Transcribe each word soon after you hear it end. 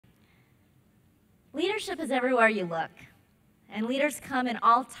Leadership is everywhere you look, and leaders come in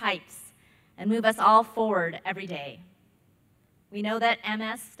all types and move us all forward every day. We know that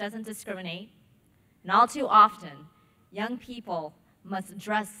MS doesn't discriminate, and all too often, young people must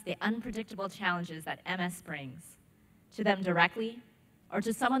address the unpredictable challenges that MS brings to them directly or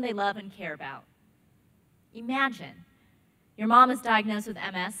to someone they love and care about. Imagine your mom is diagnosed with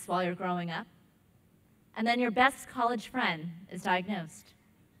MS while you're growing up, and then your best college friend is diagnosed.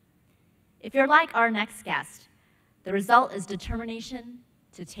 If you're like our next guest, the result is determination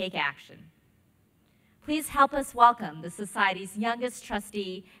to take action. Please help us welcome the Society's youngest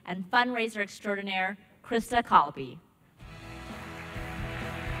trustee and fundraiser extraordinaire, Krista Collopy.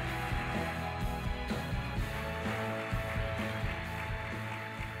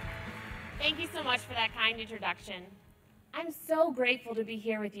 Thank you so much for that kind introduction. I'm so grateful to be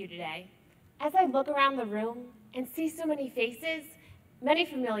here with you today. As I look around the room and see so many faces, many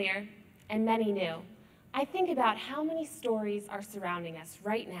familiar and many new, I think about how many stories are surrounding us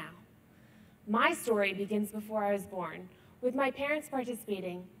right now. My story begins before I was born, with my parents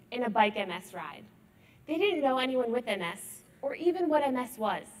participating in a bike MS ride. They didn't know anyone with MS or even what MS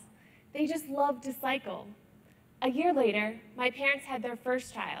was. They just loved to cycle. A year later, my parents had their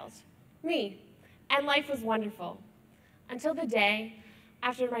first child, me, and life was wonderful. Until the day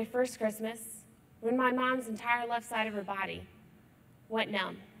after my first Christmas, when my mom's entire left side of her body went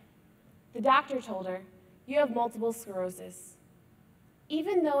numb. The doctor told her, "You have multiple sclerosis."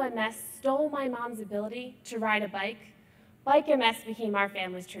 Even though MS stole my mom's ability to ride a bike MS became our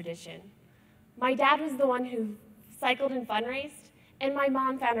family's tradition. My dad was the one who cycled and fundraised, and my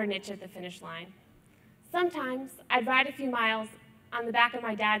mom found her niche at the finish line. Sometimes I'd ride a few miles on the back of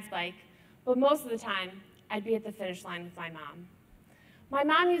my dad's bike, but most of the time I'd be at the finish line with my mom. My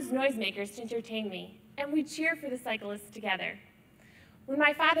mom used noisemakers to entertain me, and we'd cheer for the cyclists together. When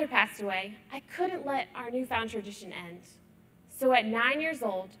my father passed away, I couldn't let our newfound tradition end. So at 9 years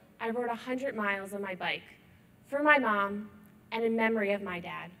old, I rode 100 miles on my bike for my mom and in memory of my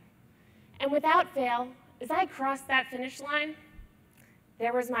dad. And without fail, as I crossed that finish line,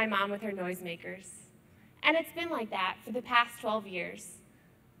 there was my mom with her noisemakers. And it's been like that for the past 12 years.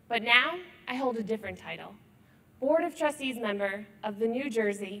 But now, I hold a different title, Board of Trustees member of the New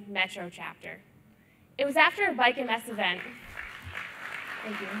Jersey Metro chapter. It was after a bike MS event.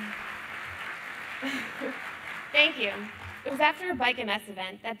 Thank you. Thank you. It was after a bike MS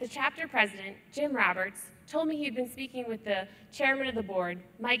event that the chapter president, Jim Roberts, told me he'd been speaking with the chairman of the board,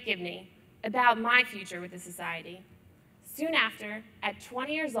 Mike Gibney, about my future with the society. Soon after, at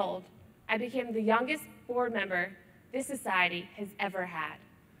 20 years old, I became the youngest board member this society has ever had.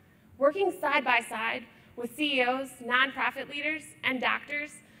 Working side by side with CEOs, nonprofit leaders, and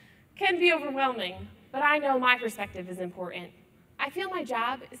doctors can be overwhelming, but I know my perspective is important. I feel my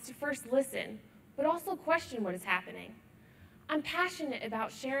job is to first listen, but also question what is happening. I'm passionate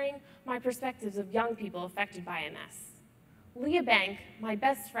about sharing my perspectives of young people affected by MS. Leah Bank, my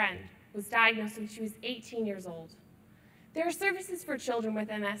best friend, was diagnosed when she was 18 years old. There are services for children with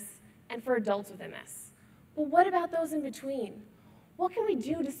MS and for adults with MS. But what about those in between? What can we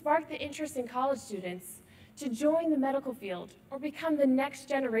do to spark the interest in college students to join the medical field or become the next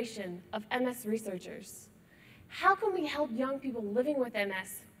generation of MS researchers? How can we help young people living with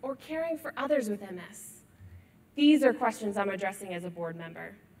MS or caring for others with MS? These are questions I'm addressing as a board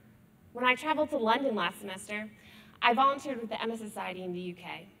member. When I traveled to London last semester, I volunteered with the MS Society in the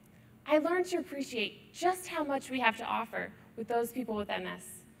UK. I learned to appreciate just how much we have to offer with those people with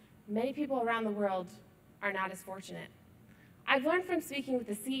MS. Many people around the world are not as fortunate. I've learned from speaking with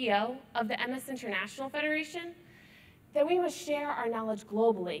the CEO of the MS International Federation that we must share our knowledge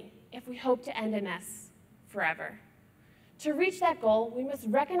globally if we hope to end MS forever. To reach that goal, we must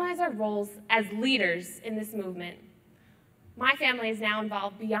recognize our roles as leaders in this movement. My family is now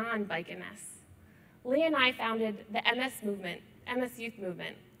involved beyond bike MS. Leah and I founded the MS movement, MS Youth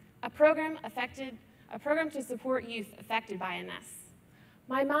Movement, a program to support youth affected by MS.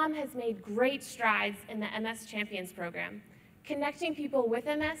 My mom has made great strides in the MS Champions program, connecting people with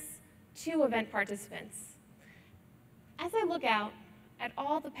MS to event participants. As I look out at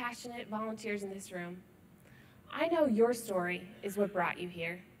all the passionate volunteers in this room, I know your story is what brought you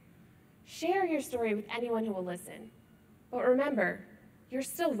here. Share your story with anyone who will listen. But remember, you're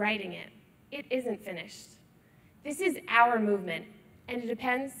still writing it. It isn't finished. This is our movement, and it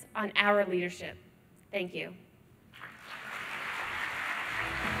depends on our leadership. Thank you.